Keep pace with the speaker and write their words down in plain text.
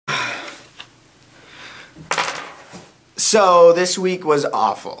So this week was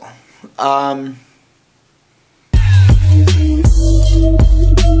awful. So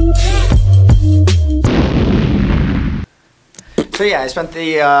yeah, I spent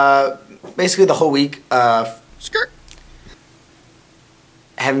the basically the whole week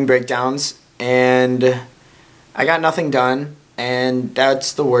having breakdowns, and I got nothing done, and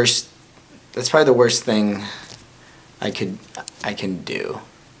that's the worst. That's probably the worst thing I can do.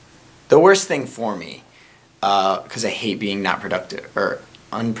 The worst thing for me, because I hate being not productive or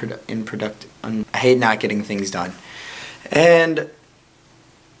unproductive. I hate not getting things done, and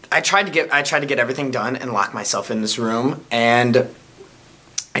I tried to get everything done and lock myself in this room, and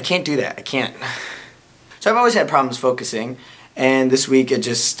I can't do that. I can't. So I've always had problems focusing, and this week it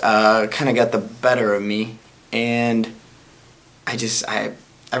just kind of got the better of me, and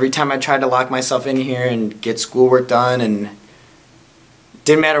every time I tried to lock myself in here and get schoolwork done, and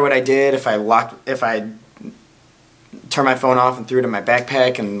didn't matter what I did, if I turned my phone off and threw it in my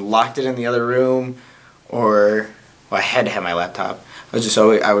backpack and locked it in the other room, or, well, I had to have my laptop.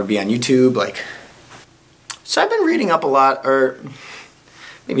 I would be on YouTube, like. So I've been reading up a lot, or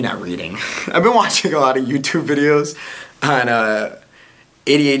maybe not reading. I've been watching a lot of YouTube videos on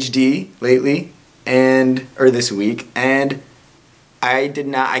ADHD lately, or this week, and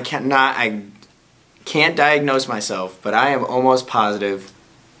I can't diagnose myself, but I am almost positive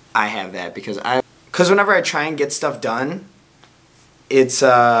I have that, because whenever I try and get stuff done, it's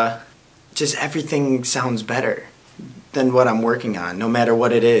just everything sounds better than what I'm working on, no matter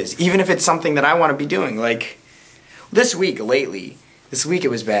what it is. Even if it's something that I want to be doing. Like, this week it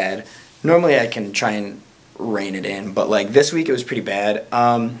was bad. Normally I can try and rein it in, but like this week it was pretty bad.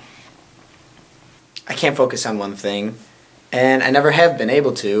 I can't focus on one thing, and I never have been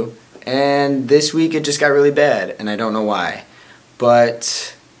able to, and this week it just got really bad, and I don't know why.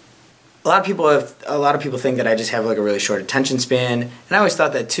 But a lot of people think that I just have like a really short attention span, and I always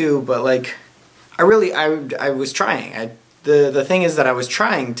thought that too, but like I was trying. The thing is that I was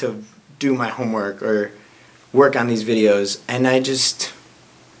trying to do my homework or work on these videos, and I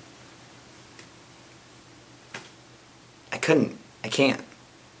couldn't. I can't.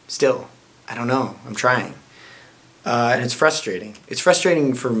 Still. I don't know. I'm trying. And it's frustrating. It's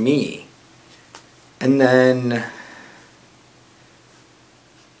frustrating for me. And then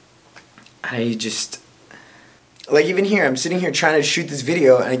I just, like, even here, I'm sitting here trying to shoot this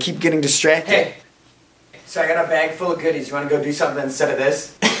video and I keep getting distracted. Hey, so I got a bag full of goodies. You want to go do something instead of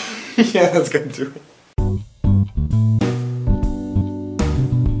this? Yeah, let's go do it.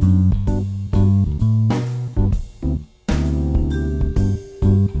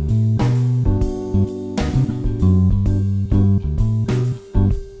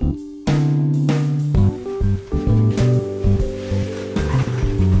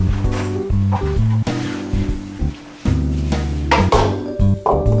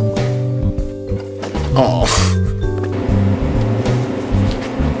 Oh.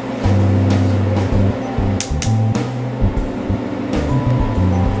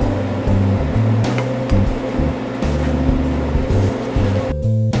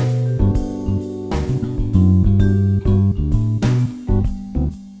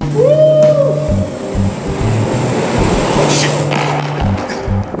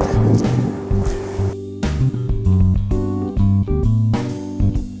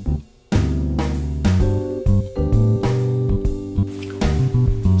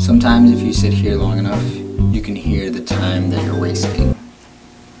 Sometimes if you sit here long enough, you can hear the time that you're wasting.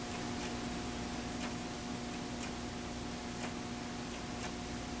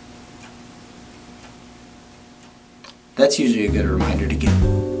 That's usually a good reminder to get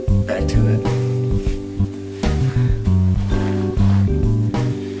back to it.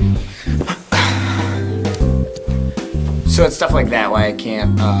 So it's stuff like that why I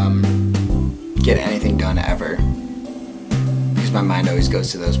can't get anything done ever. My mind always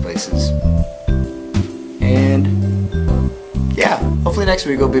goes to those places. And yeah, hopefully next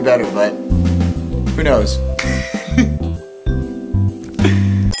week will be better, but who knows?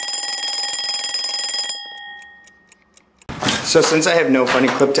 So since I have no funny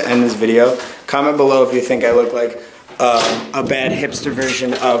clip to end this video, comment below if you think I look like a bad hipster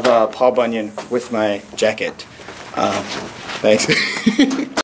version of Paul Bunyan with my jacket. Thanks.